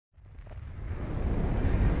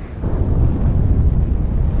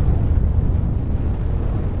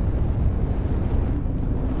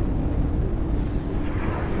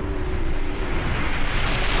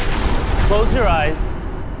your eyes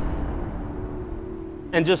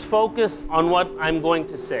and just focus on what I'm going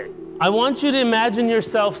to say. I want you to imagine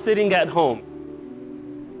yourself sitting at home.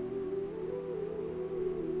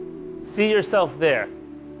 See yourself there.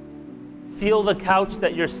 Feel the couch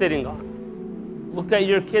that you're sitting on. Look at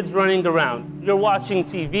your kids running around. You're watching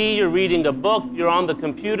TV, you're reading a book, you're on the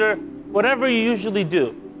computer, whatever you usually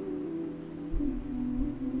do.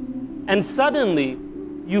 And suddenly,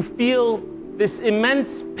 you feel this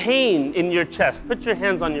immense pain in your chest. Put your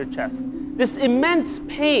hands on your chest. This immense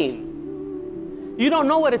pain. You don't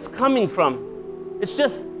know what it's coming from. It's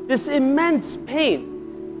just this immense pain.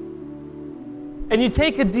 And you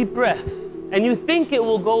take a deep breath, and you think it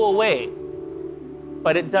will go away,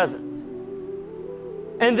 but it doesn't.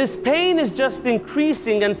 And this pain is just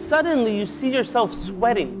increasing, and suddenly you see yourself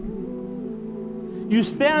sweating. You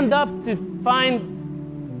stand up to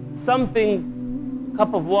find something, a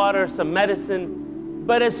cup of water, some medicine,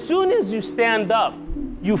 but as soon as you stand up,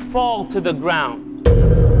 you fall to the ground.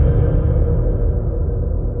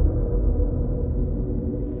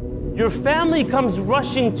 Your family comes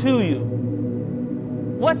rushing to you.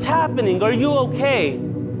 What's happening? Are you okay?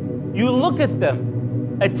 You look at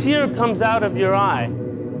them. A tear comes out of your eye,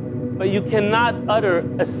 but you cannot utter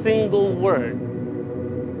a single word.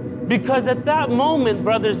 Because at that moment,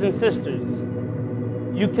 brothers and sisters,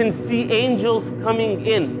 you can see angels coming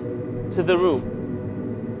in to the room.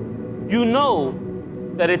 You know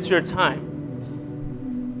that it's your time.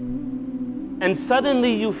 And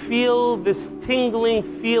suddenly you feel this tingling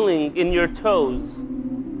feeling in your toes.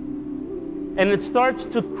 And it starts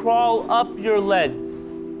to crawl up your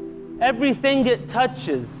legs. Everything it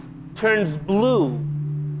touches turns blue,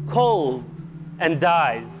 cold, and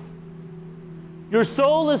dies. Your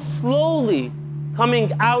soul is slowly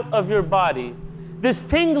coming out of your body. This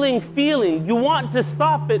tingling feeling, you want to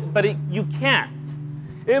stop it, but you can't.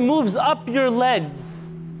 It moves up your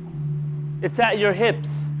legs. It's at your hips.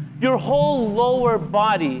 Your whole lower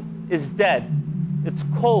body is dead. It's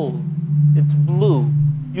cold. It's blue.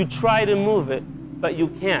 You try to move it, but you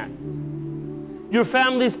can't. Your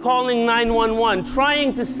family's calling 911,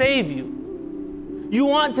 trying to save you. You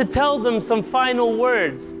want to tell them some final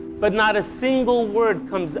words, but not a single word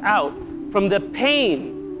comes out from the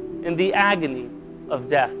pain and the agony of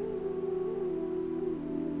death.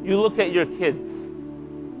 You look at your kids.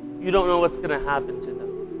 You don't know what's going to happen to them.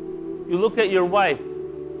 You look at your wife,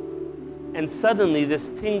 and suddenly this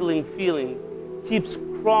tingling feeling keeps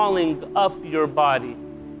crawling up your body.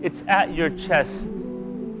 It's at your chest.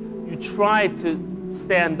 You try to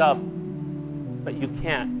stand up, but you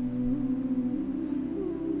can't.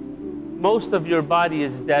 Most of your body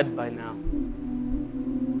is dead by now.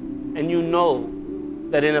 And you know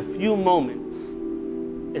that in a few moments,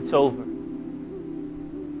 it's over.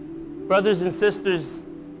 Brothers and sisters,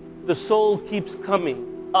 the soul keeps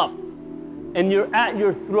coming up, and you're at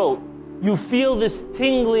your throat. You feel this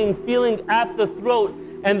tingling feeling at the throat,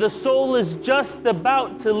 and the soul is just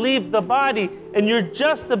about to leave the body, and you're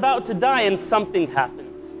just about to die, and something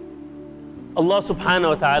happens. Allah subhanahu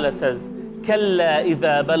wa ta'ala says, كَلَّا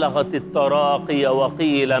إِذَا بَلَغَتِ التَّرَاقِيَ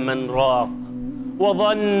وَقِيلَ مَنْ رَاقٍ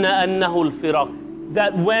وَظَنَّ أَنَّهُ الْفِرَاقِ.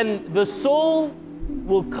 That when the soul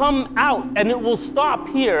will come out, and it will stop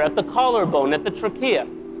here at the collarbone, at the trachea,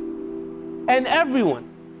 and everyone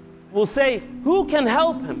will say, who can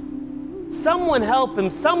help him? Someone help him,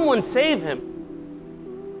 someone save him.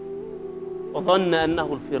 وَظَنَّ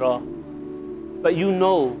أَنَّهُ الْفِرَاقِ. But you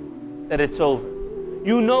know that it's over.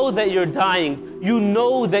 You know that you're dying. You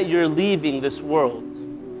know that you're leaving this world.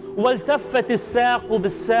 وَالْتَفَّتِ السَّاقُ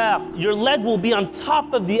بِالسَّاقِ. Your leg will be on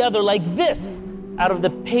top of the other like this. Out of the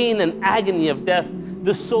pain and agony of death,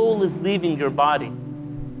 the soul is leaving your body.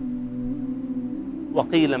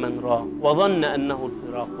 وَقِيلَ مَنْ رَاقٍ وَظَنَّ أَنَّهُ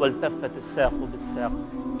الْفِرَاقِ وَالْتَفَّتِ السَّاقُ بِالسَّاقِ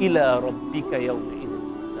إِلَىٰ رَبِّكَ يَوْمَئِذٍ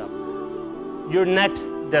الْمَسَاقُ. Your next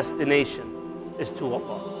destination is to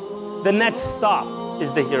Allah. The next stop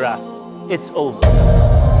is the hereafter. It's over.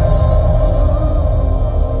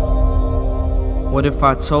 What if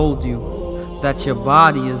I told you that your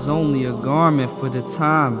body is only a garment for the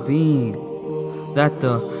time being? That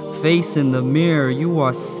the face in the mirror you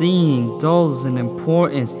are seeing dulls in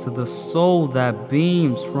importance to the soul that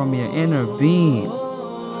beams from your inner being?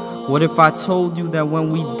 What if I told you that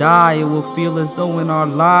when we die it will feel as though in our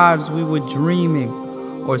lives we were dreaming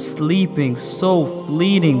or sleeping, so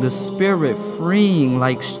fleeting, the spirit freeing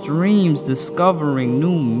like streams, discovering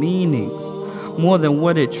new meanings, more than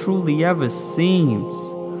what it truly ever seems?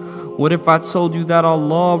 What if I told you that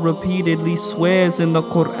Allah repeatedly swears in the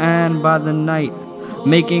Quran by the night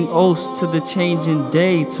making oaths to the changing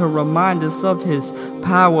day to remind us of his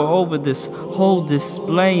power over this whole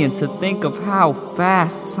display, and to think of how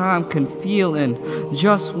fast time can feel in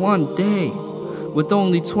just one day. With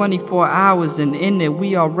only 24 hours, and in it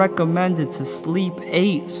we are recommended to sleep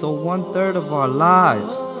 8, so 1/3 of our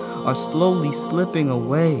lives are slowly slipping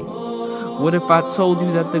away. What if I told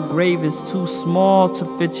you that the grave is too small to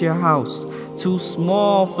fit your house, too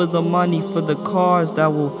small for the money, for the cars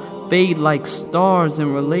that will fade like stars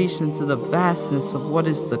in relation to the vastness of what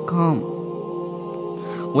is to come?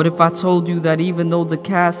 What if I told you that even though the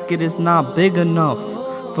casket is not big enough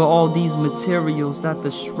for all these materials, that the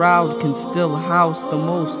shroud can still house the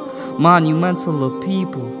most monumental of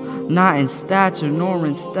people, not in stature nor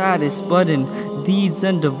in status, but in deeds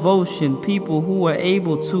and devotion, people who are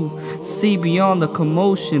able to see beyond the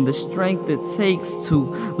commotion, the strength it takes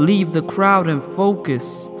to leave the crowd and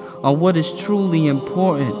focus on what is truly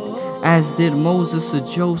important, as did Moses or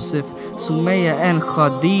Joseph, Sumaya and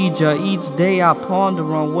Khadija. Each day I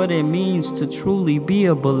ponder on what it means to truly be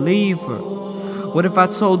a believer. What if I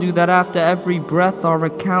told you that after every breath our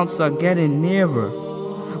accounts are getting nearer?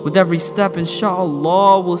 With every step,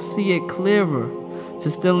 inshallah, we'll see it clearer, to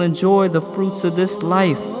still enjoy the fruits of this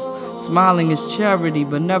life. Smiling is charity,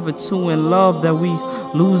 but never too in love that we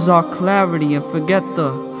lose our clarity and forget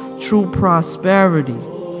the true prosperity.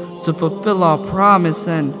 To fulfill our promise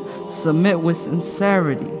and submit with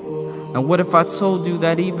sincerity. And what if I told you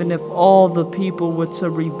that even if all the people were to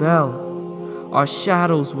rebel, our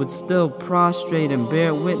shadows would still prostrate and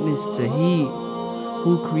bear witness to He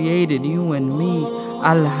who created you and me,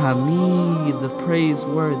 Al-Hamid, the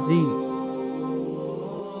praiseworthy.